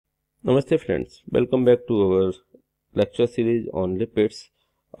Namaste friends, welcome back to our lecture series on lipids.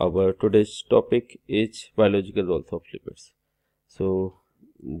 Our today's topic is biological roles of lipids. So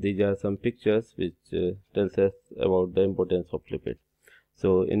these are some pictures which tells us about the importance of lipids.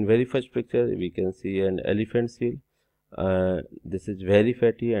 So in very first picture we can see an elephant seal. This is very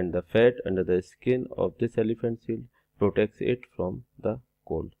fatty and the fat under the skin of this elephant seal protects it from the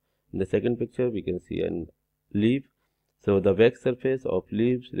cold. In the second picture we can see an leaf. So the wax surface of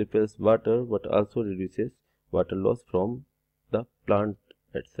leaves repels water but also reduces water loss from the plant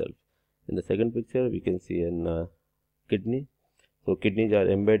itself. In the second picture we can see an kidney. So kidneys are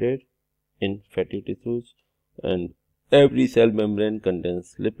embedded in fatty tissues and every cell membrane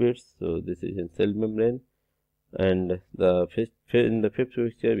contains lipids. So this is in cell membrane. And in the fifth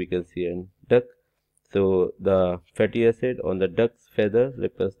picture we can see a duck. So the fatty acid on the duck's feather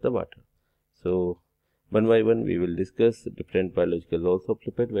repels the water. So one by one we will discuss different biological roles of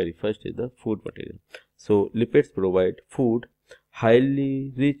lipid. Very first is the food material. So lipids provide food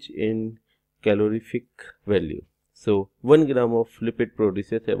highly rich in calorific value. So 1 gram of lipid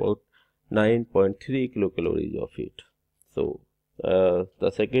produces about 9.3 kilocalories of it. So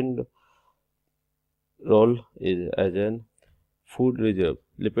the second role is as an food reserve.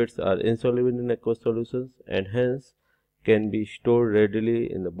 Lipids are insoluble in aqueous solutions and hence can be stored readily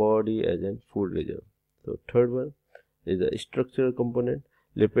in the body as a food reserve. So third one is the structural component.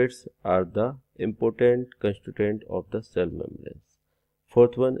 Lipids are the important constituent of the cell membranes.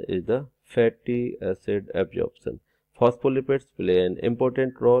 Fourth one is the fatty acid absorption. Phospholipids play an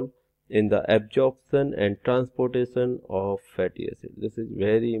important role in the absorption and transportation of fatty acid. This is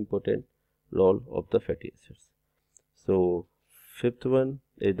very important role of the fatty acids. So fifth one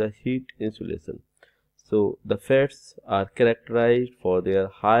is the heat insulation. So the fats are characterized for their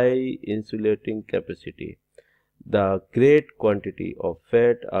high insulating capacity. The great quantity of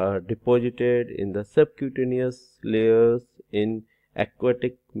fat are deposited in the subcutaneous layers in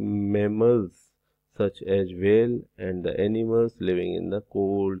aquatic mammals such as whale and the animals living in the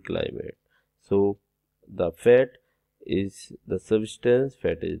cold climate. So the fat is the substance,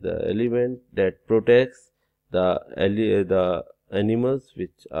 fat is the element that protects the animals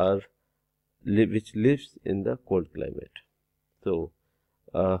which lives in the cold climate. So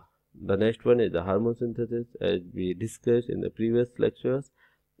the next one is the hormone synthesis. As we discussed in the previous lectures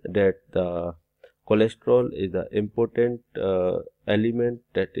that the cholesterol is the important element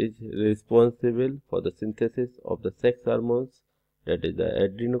that is responsible for the synthesis of the sex hormones, that is the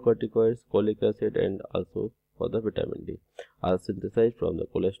adrenocorticoids, cholic acid, and also for the vitamin D are synthesized from the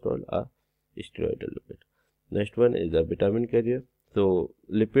cholesterol or steroidal lipid. Next one is the vitamin carrier. So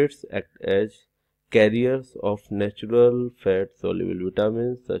lipids act as carriers of natural fat soluble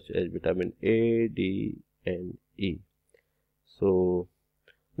vitamins such as vitamin A, D, and E. So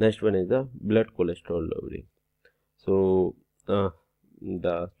next one is the blood cholesterol lowering. So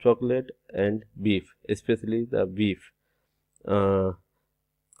the chocolate and beef, especially the beef,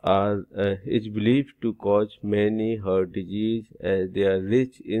 is believed to cause many heart disease as they are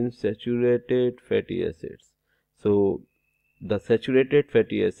rich in saturated fatty acids. So the saturated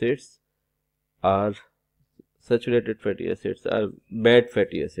fatty acids are bad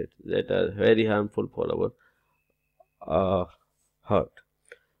fatty acids that are very harmful for our heart.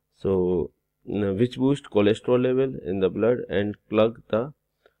 So which boost cholesterol level in the blood and clog the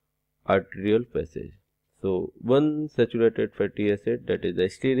arterial passage. So one saturated fatty acid, that is the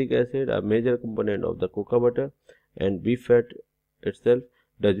stearic acid, a major component of the cocoa butter, and beef fat itself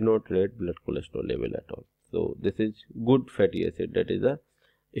does not raise blood cholesterol level at all. So this is good fatty acid, that is the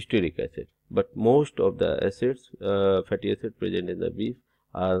stearic acid. But most of the acids, fatty acids present in the beef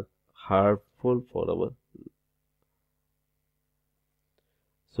are harmful for our.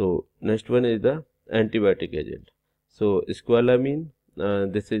 So next one is the antibiotic agent. So squalane,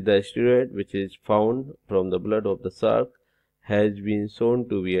 this is the steroid which is found from the blood of the shark, has been shown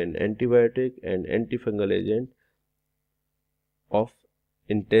to be an antibiotic and antifungal agent of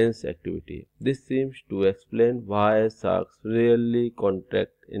intense activity. This seems to explain why sharks rarely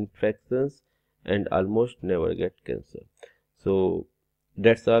contract infections and almost never get cancer. So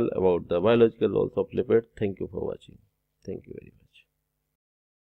that's all about the biological roles of lipids. Thank you for watching. Thank you very much.